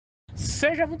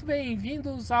Sejam muito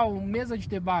bem-vindos ao Mesa de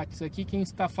Debates. Aqui quem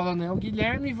está falando é o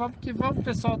Guilherme. Vamos,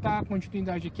 pessoal, dar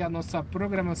continuidade aqui à nossa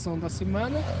programação da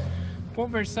semana,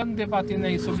 conversando, debatendo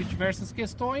aí sobre diversas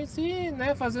questões e,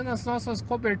 fazendo as nossas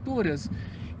coberturas.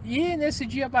 E nesse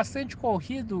dia bastante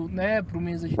corrido, para o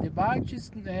Mesa de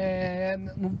Debates,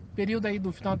 no período aí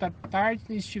do final da tarde,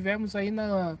 estivemos aí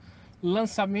no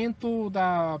lançamento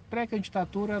da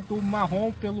pré-candidatura do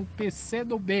Marrom pelo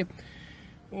PCdoB.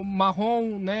 O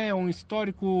Marrom, é um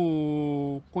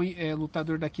histórico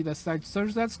lutador daqui da cidade de São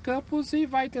José dos Campos e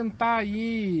vai tentar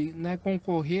aí,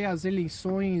 concorrer às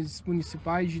eleições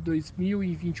municipais de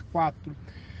 2024.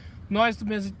 Nós do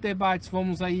Mesa de Debates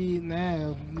vamos aí,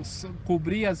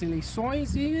 cobrir as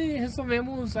eleições e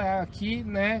resolvemos aqui,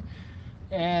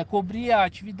 cobrir a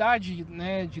atividade,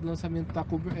 de lançamento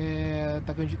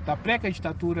da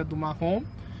pré-candidatura do Marrom.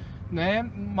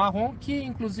 Marrom, que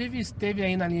inclusive esteve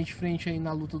aí na linha de frente aí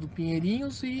na luta do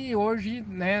Pinheirinhos e hoje,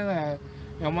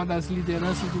 é uma das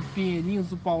lideranças do Pinheirinhos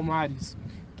do Palmares.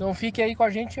 Então fique aí com a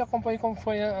gente e acompanhe como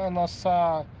foi a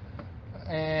nossa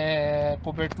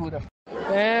cobertura.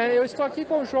 Eu estou aqui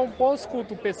com o João Bosco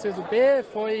do PCdoB,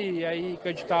 foi aí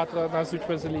candidato nas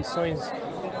últimas eleições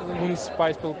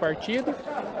municipais pelo partido.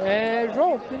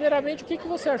 João, primeiramente, o que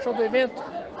você achou do evento?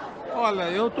 Olha,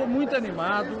 eu estou muito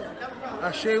animado,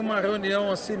 achei uma reunião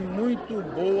assim muito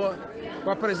boa, com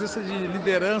a presença de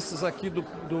lideranças aqui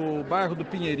do bairro do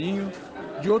Pinheirinho,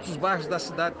 de outros bairros da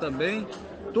cidade também.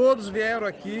 Todos vieram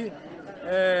aqui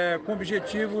com o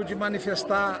objetivo de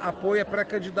manifestar apoio à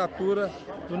pré-candidatura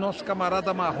do nosso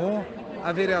camarada Marrom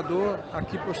a vereador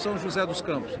aqui por São José dos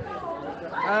Campos.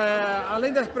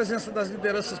 Além da presença das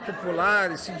lideranças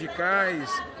populares,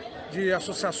 sindicais, de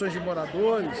associações de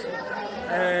moradores,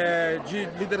 de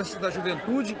lideranças da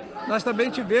juventude, nós também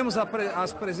tivemos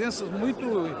as presenças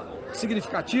muito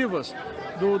significativas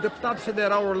do deputado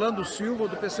federal Orlando Silva,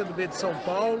 do PCdoB de São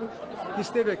Paulo, que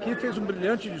esteve aqui, fez um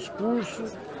brilhante discurso,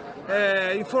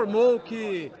 informou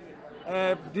que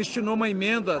destinou uma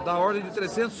emenda da ordem de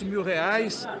R$300 mil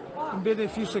em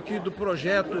benefício aqui do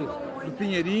projeto do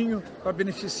Pinheirinho, para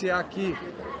beneficiar aqui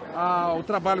o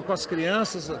trabalho com as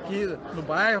crianças aqui no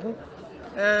bairro.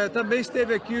 Também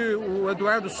esteve aqui o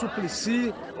Eduardo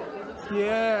Suplicy, que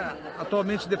é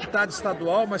atualmente deputado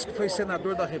estadual, mas que foi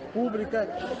senador da República,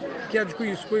 que é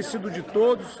conhecido de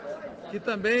todos, e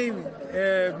também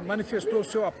manifestou o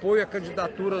seu apoio à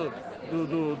candidatura,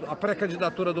 à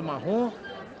pré-candidatura do Marrom.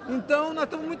 Então nós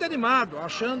estamos muito animados,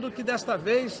 achando que desta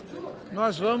vez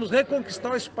nós vamos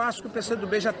reconquistar o espaço que o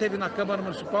PCdoB já teve na Câmara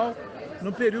Municipal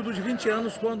no período de 20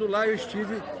 anos, quando lá eu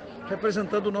estive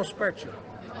representando o nosso partido.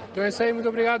 Então é isso aí, muito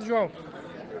obrigado, João.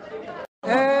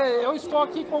 Eu estou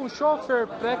aqui com o chofer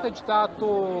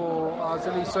pré-candidato às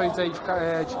eleições aí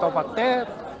de Taubaté,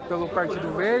 pelo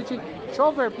Partido Verde.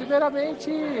 Chofer, primeiramente,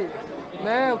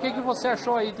 o que você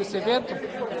achou aí desse evento?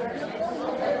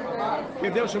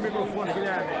 Perdeu seu microfone,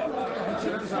 Guilherme.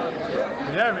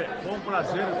 Guilherme, foi um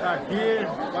prazer estar aqui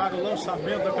para o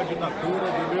lançamento da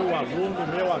candidatura do meu aluno,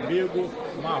 meu amigo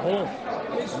Marrom,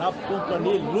 na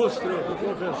companhia ilustre do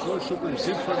professor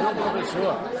Suplicy, que foi meu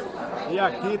professor. E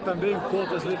aqui também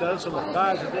encontro as lideranças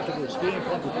locais, o Dente Agostinho,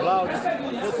 encontro o Cláudio,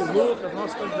 encontro o Lucas,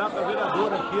 nosso candidato a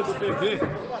vereador aqui do PV,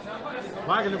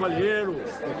 Wagner Balheiro,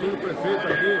 futuro prefeito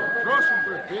aqui, próximo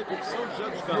prefeito de São José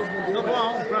dos Campos. Então,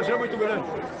 bom, um prazer muito grande.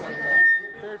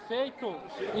 Perfeito.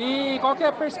 E qual que é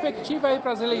a perspectiva aí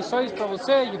para as eleições para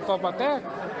você de Taubaté?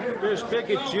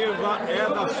 Perspectiva é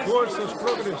das forças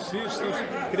progressistas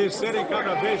crescerem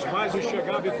cada vez mais e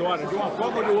chegar à vitória. De uma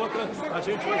forma ou de outra, a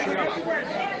gente vai chegar aqui.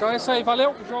 Então é isso aí.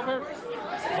 Valeu, João.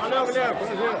 Valeu, Guilherme.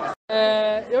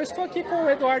 Prazer. Eu estou aqui com o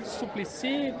Eduardo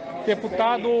Suplicy,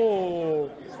 deputado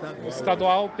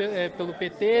estadual pelo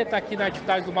PT, está aqui na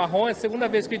atividade do Marrom, é a segunda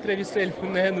vez que eu entrevisto ele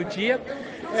no dia.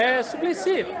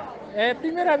 Suplicy,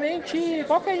 primeiramente,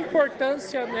 qual que é a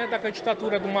importância da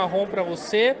candidatura do Marrom para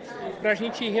você, para a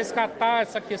gente resgatar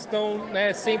essa questão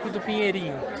sempre do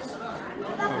Pinheirinho?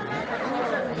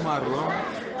 O Marrom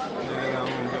era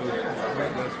uma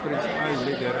das principais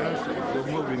lideranças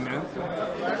do movimento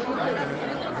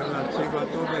relativo a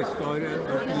toda a história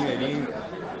do Pinheirinho.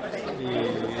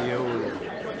 E eu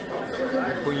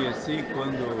o conheci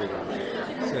quando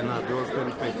senador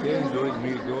pelo PT em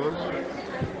 2012.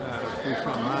 Fui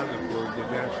chamado por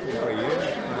diversos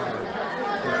companheiros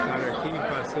para estar aqui e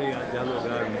passei a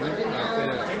dialogar muito, até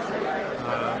a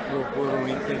propor um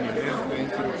entendimento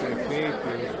entre o prefeito e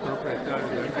os proprietários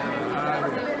daquela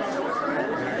área,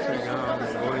 para chegar a um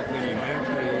bom entendimento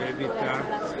e evitar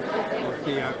o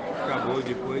que acabou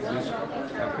depois disso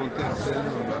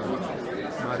acontecendo,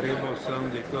 uma remoção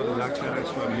de todas aquelas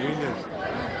famílias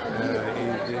e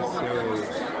de seus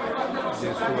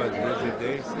suas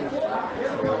residências,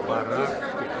 os barracos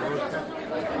que trouxe,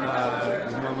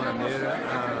 de uma maneira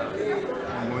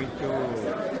muito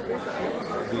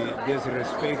de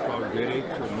desrespeito aos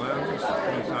direitos humanos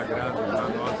consagrados na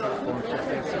nossa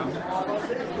Constituição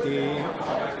e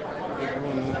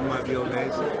uma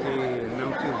violência que não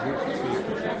se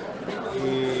justifica. E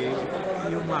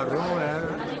o Marrom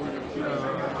era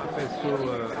uma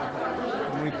pessoa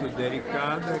muito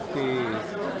delicada que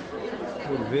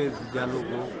por vezes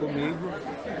dialogou comigo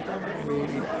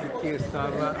e que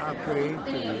estava à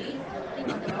frente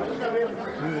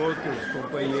com outros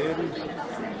companheiros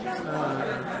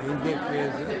em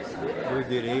defesa do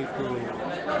direito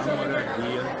à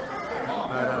moradia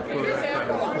para todas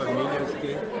aquelas famílias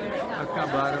que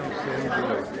acabaram sendo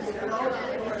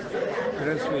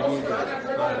transferidas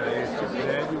para este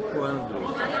prédio quando,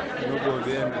 no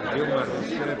governo Dilma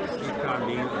Rousseff e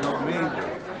Carlinhos Almeida,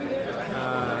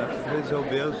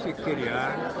 resolveu-se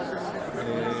criar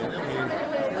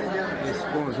esse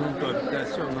conjunto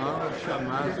habitacional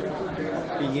chamado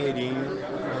Pinheirinho,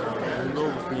 o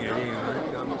novo Pinheirinho,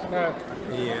 né?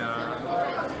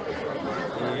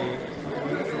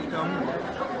 Então,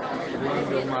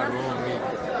 quando o Marrom me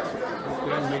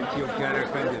transmitiu que era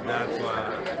candidato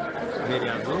a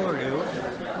vereador, eu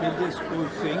me dispus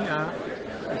sim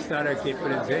a estar aqui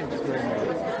presente,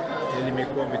 como ele me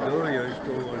convidou e eu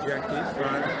estou hoje aqui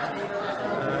para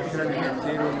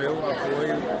transmitir o meu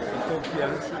apoio e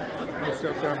confiança no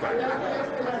seu trabalho.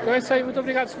 Então é isso aí, muito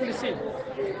obrigado, senhor Licínio.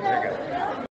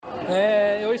 Obrigado.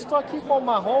 Eu estou aqui com o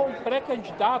Marrom,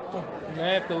 pré-candidato,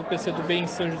 né, pelo PCdoB em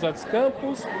São José dos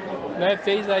Campos, né,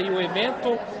 fez aí o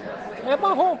evento.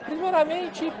 Marrom,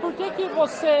 primeiramente, por que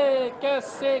você quer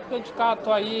ser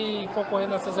candidato aí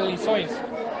concorrendo nessas eleições?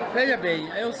 Veja bem,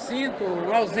 eu sinto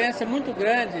uma ausência muito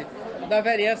grande da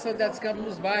vereança São José dos Campos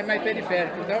nos bairros mais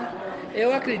periféricos. Então,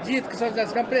 eu acredito que São José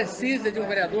dos Campos precisa de um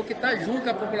vereador que está junto com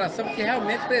a população, que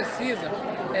realmente precisa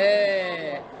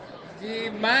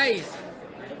de mais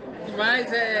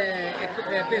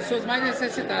pessoas mais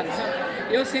necessitadas.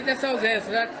 Eu sinto essa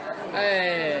ausência, né?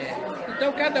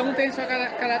 Então cada um tem sua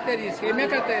característica. E minha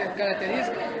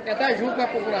característica é estar junto com a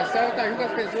população, estar junto com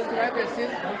as pessoas que mais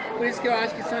precisam. Por isso que eu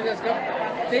acho que São José dos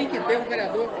Campos tem que ter um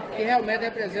vereador que realmente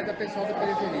representa o pessoal da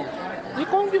periferia. E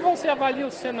como que você avalia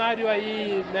o cenário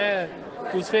aí, né,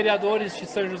 dos vereadores de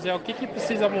São José? O que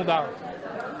precisa mudar?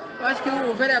 Eu acho que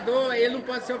o vereador, ele não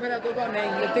pode ser o vereador do Amém,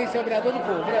 ele tem que ser o vereador do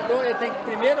povo. O vereador, ele tem que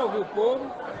primeiro ouvir o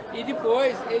povo e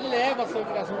depois ele leva a sua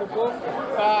indicação do povo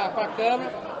para a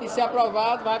Câmara e, se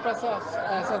aprovado, vai para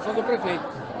a sanção do prefeito.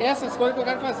 Essas coisas que eu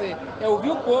quero fazer, é ouvir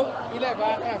o povo e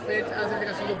levar para frente as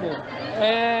indicações do povo.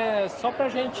 Só para a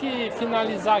gente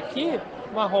finalizar aqui,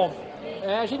 Marrom,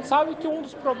 a gente sabe que um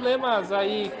dos problemas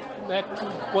aí, né,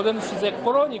 podemos dizer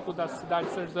crônico da cidade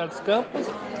de São José dos Campos,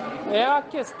 é a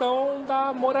questão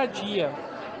da moradia.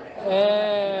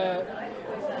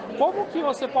 Como que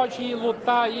você pode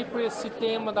lutar aí por esse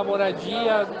tema da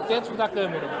moradia dentro da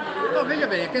Câmara? Então, veja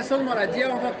bem, a questão de moradia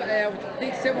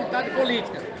tem que ser vontade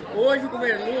política. Hoje o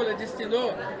governo Lula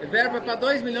destinou verba para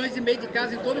 2,5 milhões de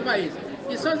casas em todo o país.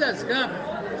 E São José dos Campos,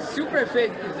 se o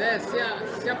prefeito quiser,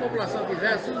 se a população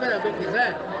quiser, se o vereador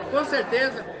quiser, com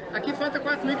certeza, aqui falta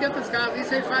 4.500 casas,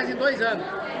 isso aí faz em 2 anos.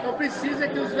 Então precisa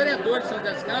que os vereadores de São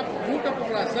José dos Campos, junto com a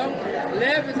população,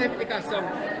 levem essa reivindicação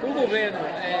para o governo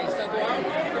estadual,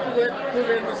 para o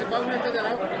governo municipal e o governo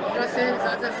federal, para ser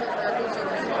realizada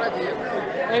essa moradia.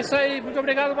 É isso aí, muito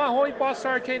obrigado, Marrom, e boa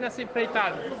sorte aí nessa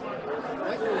empreitada.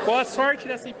 Boa sorte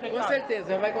nessa empreitada. Com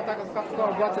certeza, vai contar com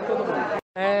o voto de todo mundo.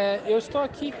 Eu estou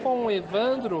aqui com o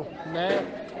Evandro, né,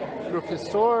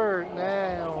 professor,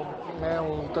 né,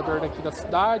 um lutador daqui da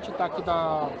cidade, está aqui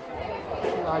na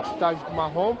atividade do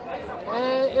Marrom.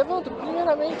 Evandro,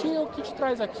 primeiramente, o que te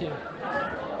traz aqui?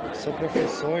 Sou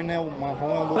professor, né? O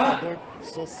Marrom é um lutador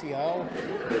social,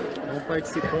 é um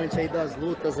participante aí das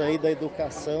lutas aí da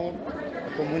educação.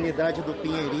 A comunidade do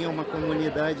Pinheirinho é uma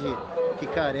comunidade que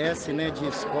carece, né, de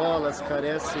escolas,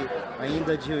 carece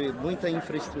ainda de muita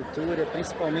infraestrutura,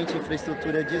 principalmente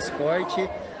infraestrutura de esporte.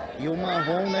 E o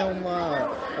Marrom, né,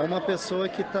 é uma pessoa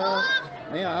que está,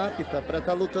 né, apta para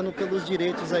estar lutando pelos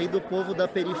direitos aí do povo da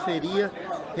periferia,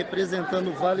 representando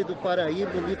o Vale do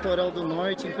Paraíba, o Litoral do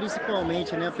Norte e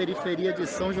principalmente, né, a periferia de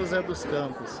São José dos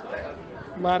Campos.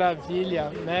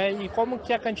 Maravilha, né? E como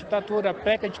que a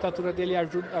pré-candidatura dele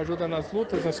ajuda nas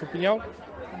lutas, na sua opinião?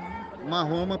 O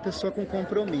Marrom é uma pessoa com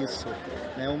compromisso,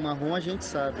 né? O Marrom a gente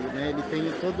sabe, né? Ele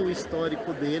tem todo o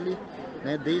histórico dele,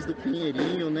 né? Desde o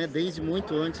Pinheirinho, né? Desde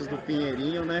muito antes do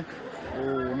Pinheirinho, né?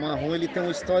 O Marrom, ele tem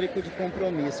um histórico de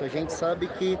compromisso. A gente sabe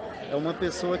que é uma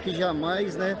pessoa que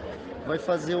jamais, né, vai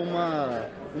fazer uma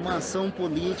ação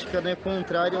política, né,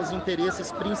 contrária aos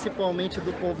interesses principalmente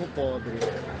do povo pobre.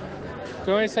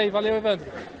 Então é isso aí, valeu, Evandro.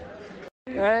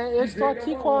 Eu estou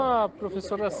aqui com a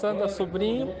professora Sandra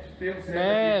Sobrinho,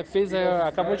 né,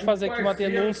 acabou de fazer aqui uma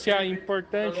denúncia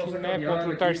importante, né, contra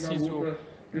o Tarcísio,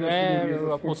 né,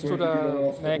 a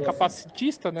postura, né,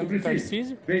 capacitista, né, do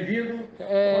Tarcísio.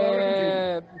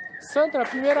 Sandra,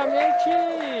 primeiramente,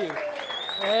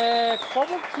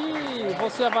 como que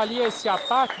você avalia esse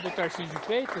ataque do Tarcísio de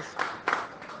Freitas?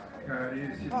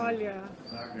 Olha,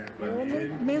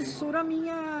 eu mensuro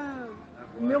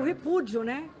o meu repúdio,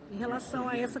 né, em relação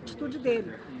a essa atitude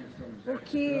dele,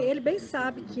 porque ele bem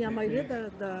sabe que a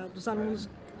maioria dos alunos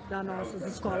das nossas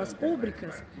escolas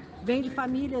públicas vem de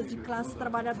famílias de classes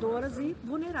trabalhadoras e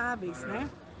vulneráveis, né?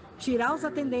 Tirar os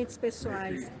atendentes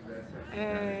pessoais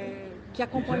que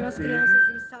acompanham as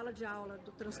crianças em sala de aula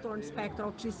do transtorno espectro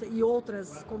autista e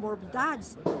outras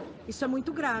comorbidades, isso é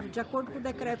muito grave. De acordo com o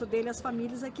decreto dele, as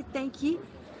famílias é que têm que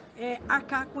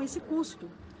arcar com esse custo.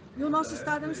 E o nosso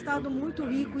estado é um estado muito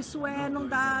rico, isso não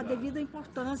dá devida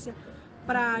importância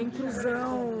para a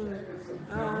inclusão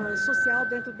social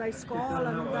dentro da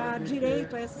escola, não dá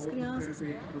direito a essas crianças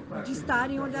de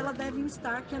estarem onde elas devem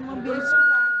estar, que é no ambiente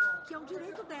escolar, que é o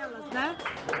direito delas, né?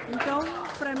 Então,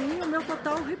 para mim, o meu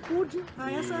total repúdio a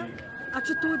essa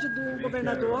atitude do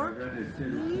governador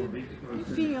e,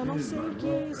 enfim, eu não sei o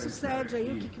que sucede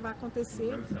aí, o que vai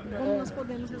acontecer, como nós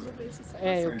podemos resolver essa situação.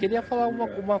 Eu queria falar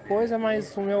uma coisa,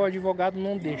 mas o meu advogado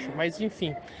não deixa, mas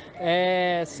enfim.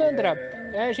 Sandra,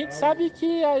 a gente sabe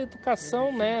que a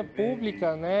educação, né,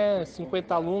 pública, né,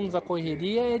 50 alunos, a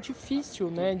correria é difícil,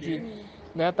 né, de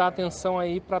dar atenção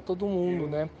aí para todo mundo,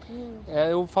 né?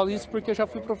 Eu falo isso porque eu já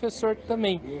fui professor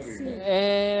também.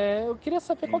 Eu queria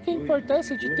saber qual que é a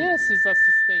importância de ter esses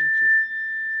assistentes.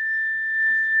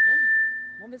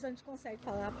 Vamos ver se a gente consegue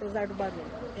falar, apesar do barulho.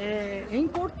 É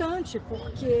importante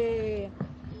porque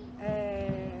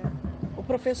o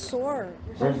professor,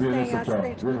 quando tem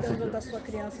assistente cuidando da sua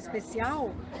criança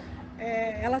especial,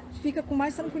 ela fica com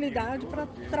mais tranquilidade para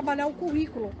trabalhar o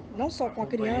currículo, não só com a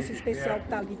criança especial que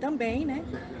está ali também, né?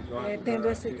 Tendo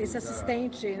esse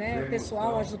assistente, né,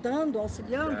 pessoal ajudando,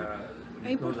 auxiliando,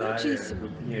 é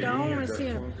importantíssimo. Então, assim,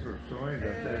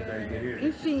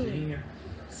 enfim,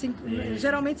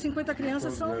 geralmente 50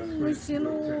 crianças são no ensino,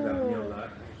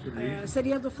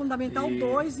 seria do Fundamental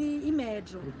 2 e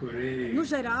médio. No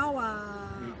geral,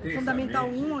 o Fundamental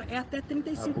 1 é até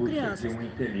 35 crianças.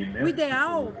 O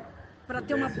ideal, para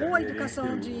ter uma boa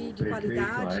educação de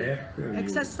qualidade, é que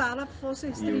essa sala fosse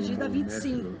restringida a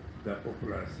 25.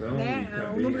 Né?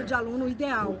 O número de aluno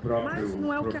ideal, mas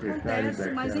não é o que acontece,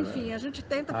 mas enfim, a gente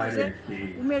tenta fazer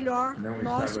o melhor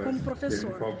nosso como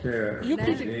professor. E o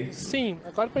que, sim,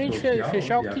 agora para a gente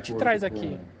fechar, o que te traz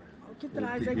aqui? O que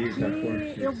traz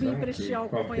aqui, eu vim prestigiar o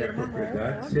companheiro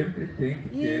Marrom,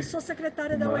 e sou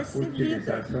secretária da USC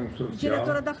Vida,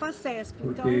 diretora da FACESP,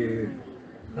 então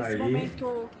nesse momento que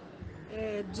eu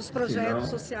dos projetos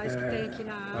sociais que tem aqui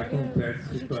na área,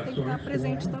 a gente tem que estar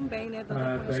presente também, né, dando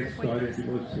apoio aos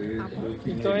companheiros.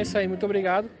 Então é isso aí, muito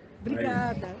obrigado.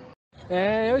 Obrigada.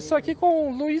 Eu estou aqui com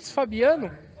o Luiz Fabiano,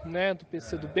 né, do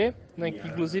PCdoB, né, que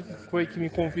inclusive foi que me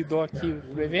convidou aqui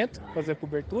para o evento, fazer a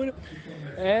cobertura.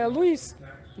 Luiz,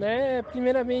 né,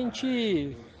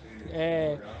 primeiramente,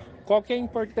 qual que é a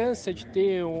importância de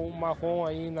ter o Marrom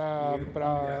aí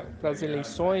para as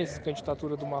eleições,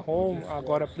 candidatura do Marrom,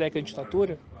 agora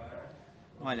pré-candidatura?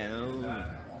 Olha,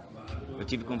 eu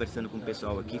tive conversando com o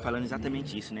pessoal aqui falando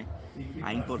exatamente isso, né?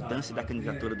 A importância da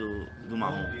candidatura do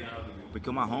Marrom. Porque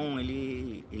o Marrom,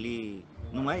 ele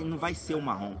não vai ser o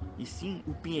Marrom, e sim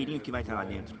o Pinheirinho que vai estar lá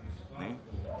dentro, né?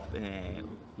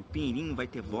 O Pinheirinho vai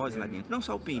ter voz lá dentro, não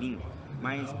só o Pinheirinho,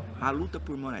 mas a luta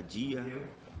por moradia,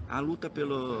 a luta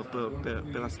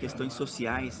pelas questões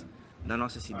sociais da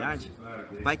nossa cidade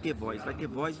vai ter voz,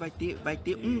 vai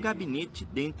ter um gabinete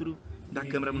dentro da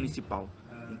Câmara Municipal.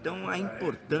 Então a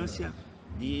importância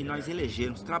de nós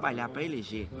elegermos, trabalhar para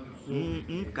eleger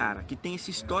um cara que tem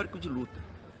esse histórico de luta,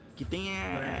 que tem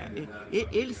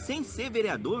ele sem ser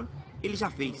vereador, ele já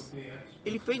fez.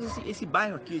 Ele fez esse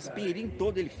bairro aqui, esse Pinheirinho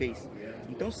todo ele fez.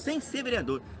 Então sem ser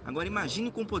vereador. Agora imagine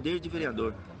com o poder de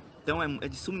vereador. Então é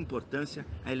de suma importância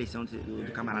a eleição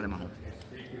do camarada Marrom.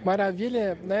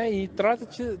 Maravilha, né? E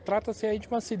trata-se aí de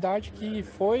uma cidade que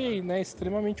foi, né,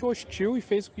 extremamente hostil e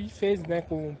fez o que fez, né,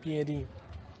 com o Pinheirinho.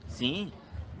 Sim,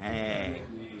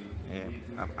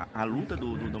 a luta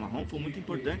do Marrom foi muito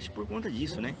importante por conta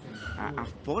disso, né? A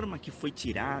forma que foi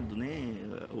tirado, né?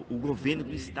 O governo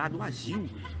do estado agiu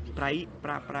para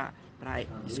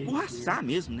escorraçar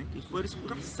mesmo, né? Eles foram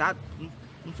escorraçados.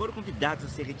 não foram convidados a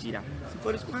se retirar, se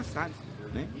foram escorraçados,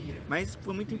 né? Mas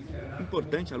foi muito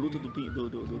importante a luta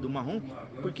do Marrom,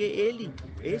 porque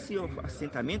esse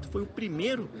assentamento foi o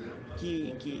primeiro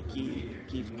que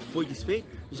foi desfeito,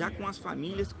 já com as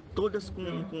famílias todas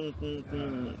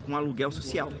com aluguel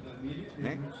social,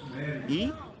 né?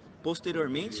 E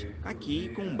posteriormente aqui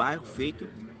com um bairro feito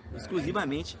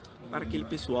exclusivamente para aquele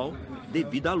pessoal,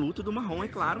 devido à luta do Marrom, é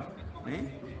claro,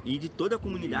 né? E de toda a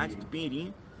comunidade do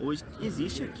Pinheirinho. Hoje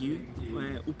existe aqui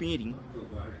o Pinheirinho.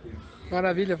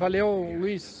 Maravilha, valeu,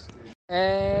 Luiz.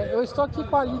 Eu estou aqui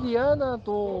com a Liliana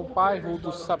do bairro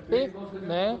do Sapê,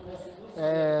 né?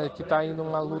 Que está indo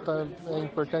uma luta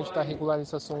importante da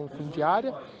regularização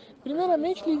fundiária.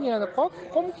 Primeiramente, Liliana,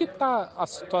 como que está a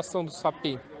situação do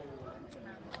Sapê?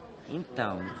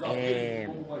 Então,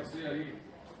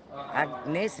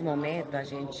 nesse momento a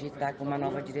gente está com uma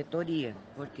nova diretoria,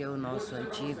 porque o nosso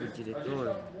antigo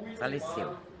diretor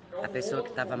faleceu. A pessoa que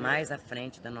estava mais à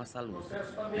frente da nossa luta,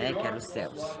 né, que era o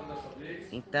Celso.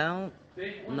 Então,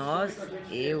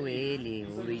 ele,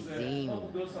 o Luizinho,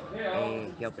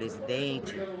 que é o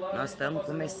presidente, nós estamos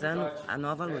começando a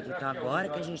nova luta. Então, agora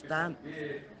que a gente está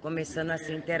começando a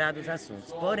se inteirar dos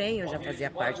assuntos. Porém, eu já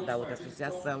fazia parte da outra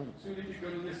associação.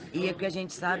 E o que a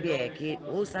gente sabe é que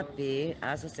o Sapê,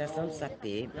 a associação do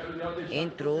Sapê,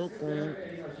 entrou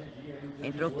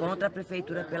contra a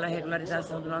prefeitura pela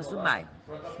regularização do nosso bairro.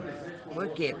 Por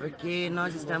quê? Porque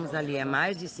nós estamos ali há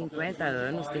mais de 50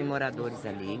 anos, tem moradores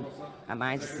ali há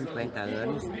mais de 50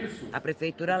 anos. A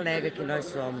prefeitura alega que nós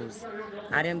somos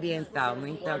área ambiental, no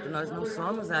entanto, nós não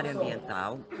somos área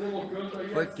ambiental,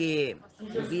 porque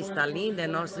o Vista Linda é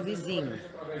nosso vizinho.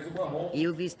 E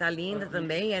o Vista Linda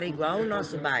também era igual ao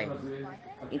nosso bairro.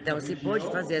 Então, se pôde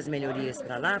fazer as melhorias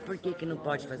para lá, por que não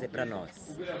pode fazer para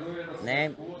nós?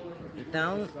 Né?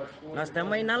 Então, nós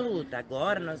estamos aí na luta.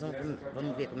 Agora nós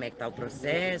vamos ver como é que está o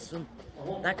processo.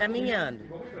 Está caminhando.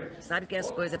 Sabe que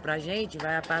as coisas para a gente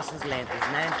vai a passos lentos,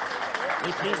 né?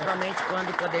 E principalmente quando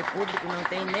o poder público não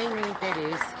tem nenhum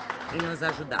interesse em nos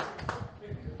ajudar.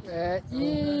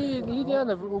 E,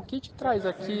 Liliana, o que te traz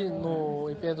aqui no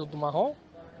empreendimento do Marrom?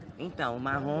 Então, o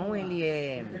Marrom, ele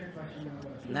é...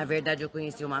 Na verdade, eu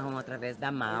conheci o Marrom através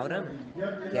da Maura,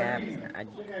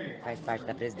 que faz parte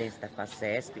da presidência da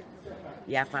FACESP.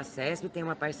 E a FACESP tem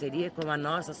uma parceria com a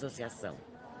nossa associação.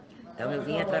 Então, eu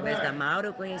vim através da Maura,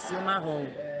 eu conheci o Marrom,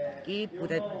 que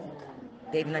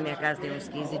teve na minha casa tem uns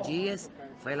 15 dias.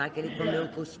 Foi lá que ele comeu o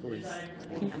cuscuz.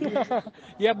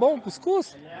 E é bom o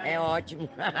cuscuz? É ótimo.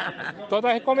 Todo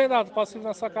recomendado, posso ir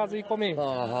na sua casa e comer?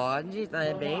 Pode,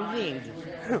 é bem-vindo.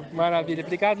 Maravilha,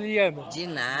 obrigado, Liliana. De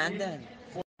nada.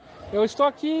 Eu estou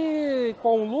aqui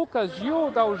com o Lucas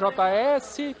Gil, da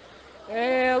UJS.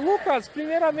 Lucas,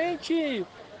 primeiramente,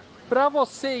 para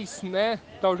vocês, né,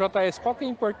 da UJS, qual que é a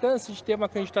importância de ter uma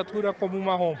candidatura como o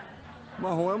Marrom? O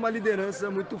Marrom é uma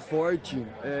liderança muito forte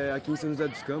aqui em São José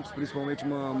dos Campos, principalmente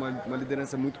uma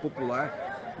liderança muito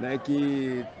popular, né,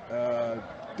 que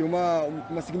tem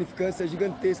uma significância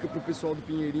gigantesca para o pessoal do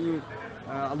Pinheirinho.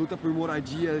 A luta por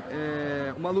moradia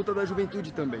é uma luta da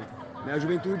juventude também. A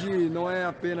juventude não é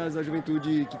apenas a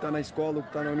juventude que está na escola ou que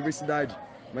está na universidade,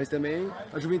 mas também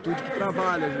a juventude que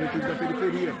trabalha, a juventude da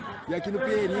periferia. E aqui no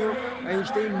Pinheirinho a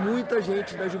gente tem muita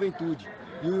gente da juventude.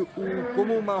 E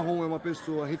como o Marrom é uma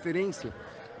pessoa referência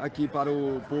aqui para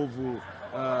o povo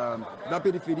da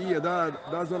periferia,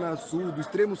 da Zona Sul, do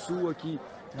extremo sul aqui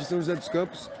de São José dos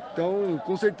Campos, então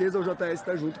com certeza o JS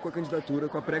está junto com a candidatura,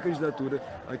 com a pré-candidatura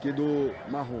aqui do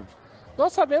Marrom.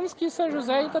 Nós sabemos que São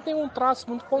José ainda tem um traço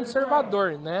muito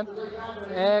conservador, né?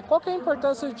 Qual que é a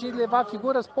importância de levar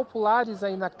figuras populares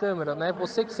aí na Câmara, né?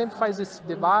 Você que sempre faz esse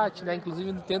debate, né?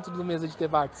 Inclusive dentro do Mesa de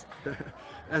Debates.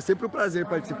 É sempre um prazer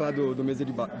participar do Mesa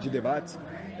de Debates.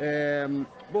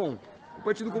 Bom, o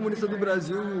Partido Comunista do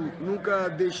Brasil nunca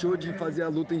deixou de fazer a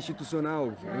luta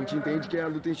institucional. A gente entende que a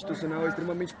luta institucional é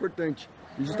extremamente importante.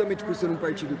 E justamente por ser um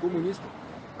partido comunista,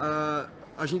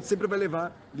 a gente sempre vai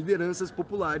levar lideranças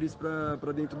populares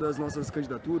para dentro das nossas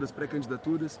candidaturas,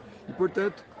 pré-candidaturas. E,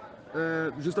 portanto,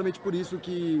 justamente por isso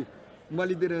que uma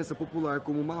liderança popular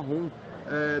como o Marrom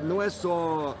não é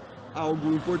só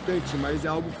algo importante, mas é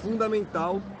algo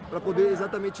fundamental para poder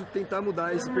exatamente tentar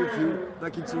mudar esse perfil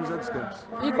daqui de São José dos Campos.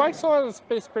 E quais são as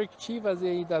perspectivas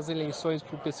aí das eleições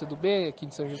para o PCdoB aqui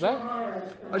de São José?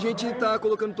 A gente está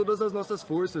colocando todas as nossas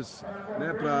forças,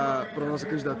 né, para a nossa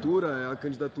candidatura, é a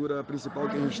candidatura principal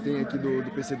que a gente tem aqui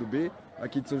do PCdoB,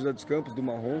 aqui de São José dos Campos, do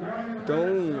Marrom. Então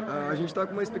a gente está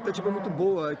com uma expectativa muito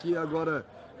boa aqui agora.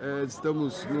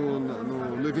 Estamos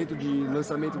no evento de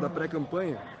lançamento da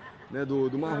pré-campanha, né,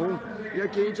 do Marrom, e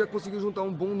aqui a gente já conseguiu juntar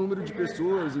um bom número de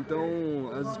pessoas, então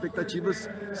as expectativas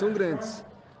são grandes.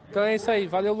 Então é isso aí,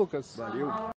 valeu, Lucas.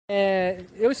 Valeu.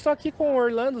 Eu estou aqui com o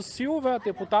Orlando Silva,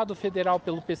 deputado federal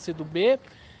pelo PCdoB.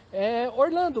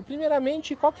 Orlando,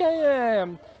 primeiramente, qual que é a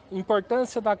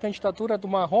importância da candidatura do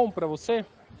Marrom para você?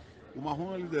 O Marrom é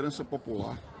uma liderança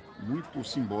popular, muito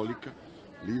simbólica,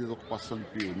 líder da ocupação de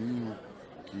Pinheirinho,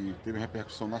 que teve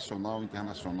repercussão nacional e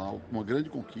internacional, uma grande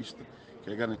conquista, que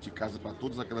é garantir casa para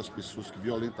todas aquelas pessoas que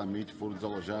violentamente foram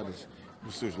desalojadas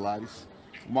dos seus lares.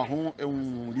 O Marrom é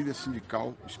um líder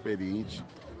sindical experiente,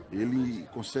 ele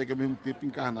consegue ao mesmo tempo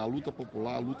encarnar a luta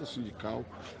popular, a luta sindical,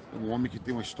 é um homem que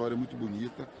tem uma história muito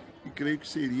bonita e creio que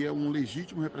seria um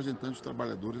legítimo representante dos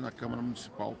trabalhadores na Câmara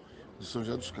Municipal de São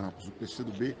José dos Campos. O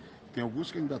PCdoB tem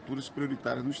algumas candidaturas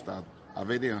prioritárias no Estado, a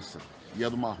vereança, e a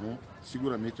do Marrom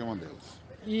seguramente é uma delas.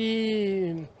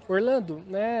 E, Orlando,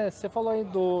 né, você falou aí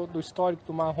do histórico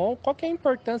do Marrom, qual que é a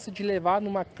importância de levar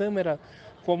numa Câmara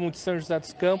como de São José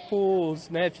dos Campos,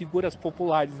 né, figuras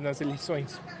populares nas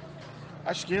eleições?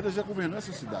 A esquerda já governou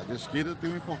essa cidade, a esquerda tem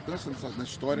uma importância na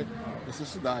história dessa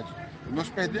cidade. E nós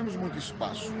perdemos muito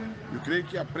espaço. Eu creio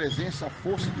que a presença, a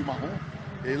força de Marrom,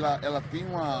 ela tem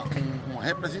uma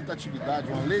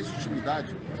representatividade, uma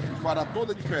legitimidade que fará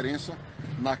toda a diferença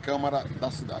na Câmara da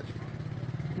cidade.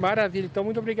 Maravilha, então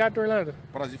muito obrigado, Orlando.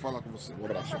 Prazer falar com você, um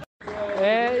abraço.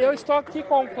 Eu estou aqui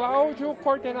com o Cláudio,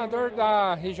 coordenador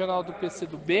da regional do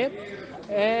PCdoB.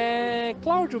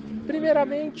 Cláudio,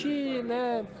 primeiramente,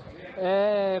 né,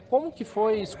 como que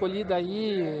foi escolhida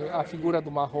aí a figura do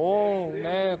Marrom,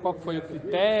 né? Qual que foi o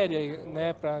critério,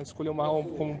 né, para escolher o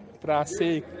Marrom para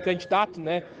ser candidato,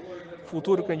 né?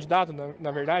 Futuro candidato,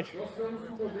 na verdade?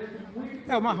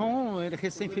 O Marrom, ele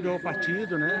recém filiou o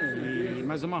partido, né?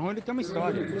 Mas o Marrom, ele tem uma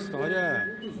história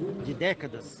de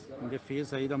décadas em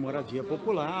defesa aí da moradia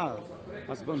popular.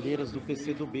 As bandeiras do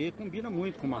PCdoB combinam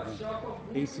muito com o Marrom.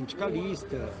 Tem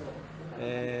sindicalista,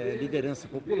 liderança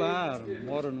popular,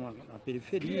 mora na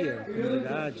periferia,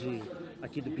 comunidade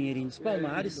aqui do Pinheirinho dos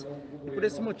Palmares. E por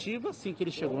esse motivo, assim que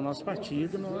ele chegou ao nosso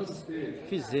partido, nós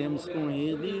fizemos com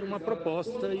ele uma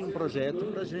proposta e um projeto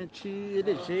para a gente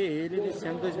eleger ele nesse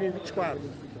ano 2024.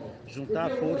 Juntar a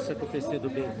força que o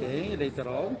PCdoB tem,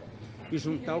 eleitoral, e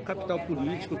juntar o capital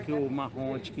político que o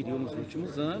Marrom adquiriu nos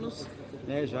últimos anos,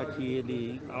 né, já que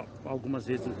ele algumas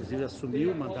vezes inclusive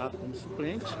assumiu o mandato como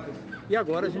suplente, e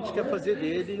agora a gente quer fazer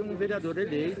dele um vereador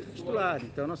eleito titular.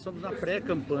 Então nós estamos na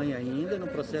pré-campanha ainda, no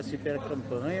processo de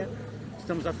pré-campanha,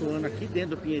 estamos atuando aqui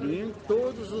dentro do Pinheirinho em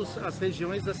todas as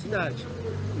regiões da cidade,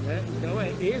 né? Então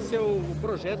esse é o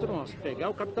projeto nosso, pegar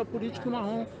o capital político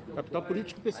Marrom, capital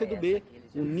político PCdoB,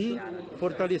 unir,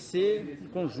 fortalecer em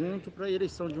conjunto para a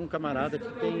eleição de um camarada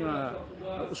que tenha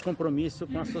os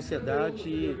compromissos com a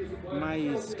sociedade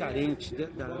mais carente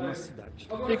da nossa cidade.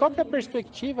 E qual que é a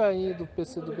perspectiva aí do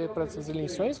PCdoB para essas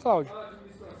eleições, Cláudio?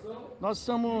 Nós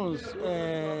estamos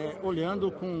olhando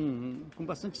com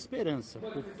bastante esperança,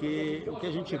 porque o que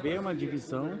a gente vê é uma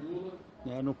divisão,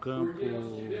 né, no campo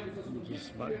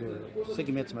dos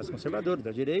segmentos mais conservadores,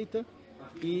 da direita,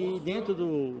 e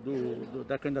dentro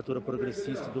da candidatura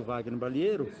progressista do Wagner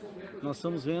Balieiro, nós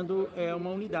estamos vendo uma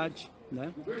unidade,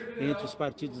 né, entre os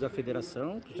partidos da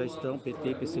federação, que já estão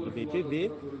PT, PCdoB e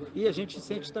PV, e a gente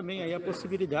sente também aí a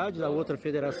possibilidade da outra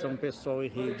federação, PSOL e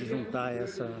Rede, juntar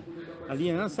essa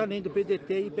aliança, além do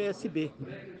PDT e PSB,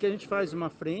 que a gente faz uma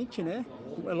frente, né,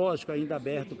 é lógico, ainda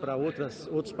aberto para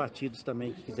outros partidos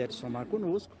também que quiserem somar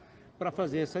conosco, para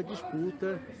fazer essa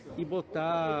disputa e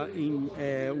botar em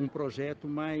um projeto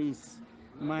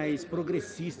mais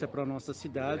progressista para a nossa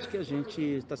cidade, que a gente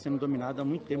está sendo dominado há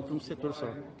muito tempo por um setor só.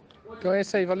 Então é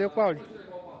isso aí, valeu, Cláudio.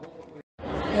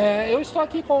 Eu estou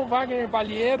aqui com o Wagner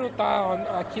Balieiro,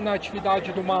 tá aqui na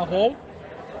atividade do Marrom.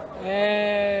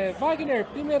 Wagner,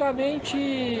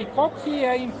 primeiramente, qual que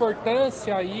é a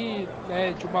importância aí,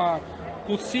 né, de uma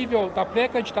possível, da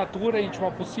pré-candidatura e de uma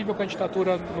possível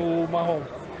candidatura no Marrom?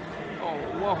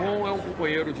 O Marrom é um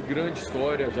companheiro de grande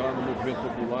história já no movimento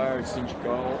popular,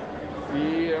 sindical,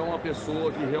 e é uma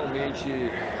pessoa que realmente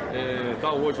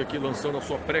está hoje aqui lançando a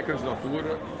sua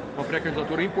pré-candidatura, uma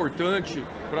pré-candidatura importante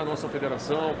para a nossa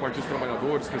federação, Partidos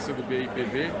Trabalhadores, PCdoB e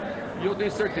PV, e eu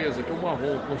tenho certeza que o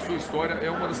Marrom, com sua história,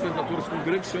 é uma das candidaturas com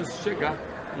grande chance de chegar,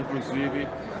 inclusive,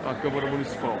 à Câmara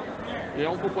Municipal. É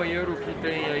um companheiro que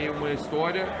tem aí uma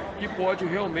história que pode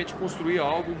realmente construir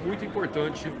algo muito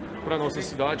importante para a nossa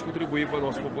cidade, contribuir para a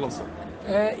nossa população.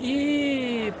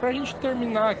 E para a gente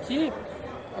terminar aqui,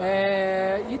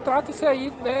 e trata-se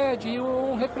aí, né, de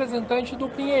um representante do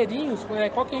Pinheirinhos, né?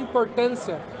 Qual que é a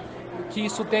importância que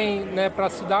isso tem, né, para a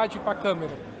cidade e para a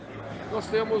Câmara? Nós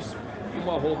temos o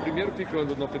Marrom primeiro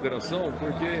ficando na federação,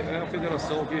 porque é a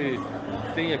federação que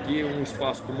tem aqui um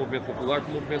espaço para o movimento popular, para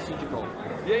o movimento sindical.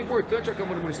 E é importante a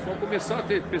Câmara Municipal começar a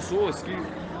ter pessoas que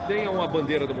tenham a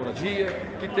bandeira da moradia,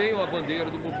 que tenham a bandeira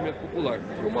do movimento popular.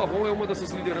 E o Marrom é uma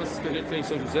dessas lideranças que a gente tem em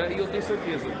São José, e eu tenho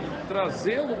certeza que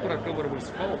trazê-lo para a Câmara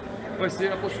Municipal vai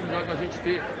ser a possibilidade da gente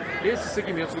ter esses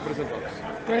segmentos representados.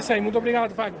 Então é isso aí, muito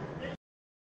obrigado, Wagner.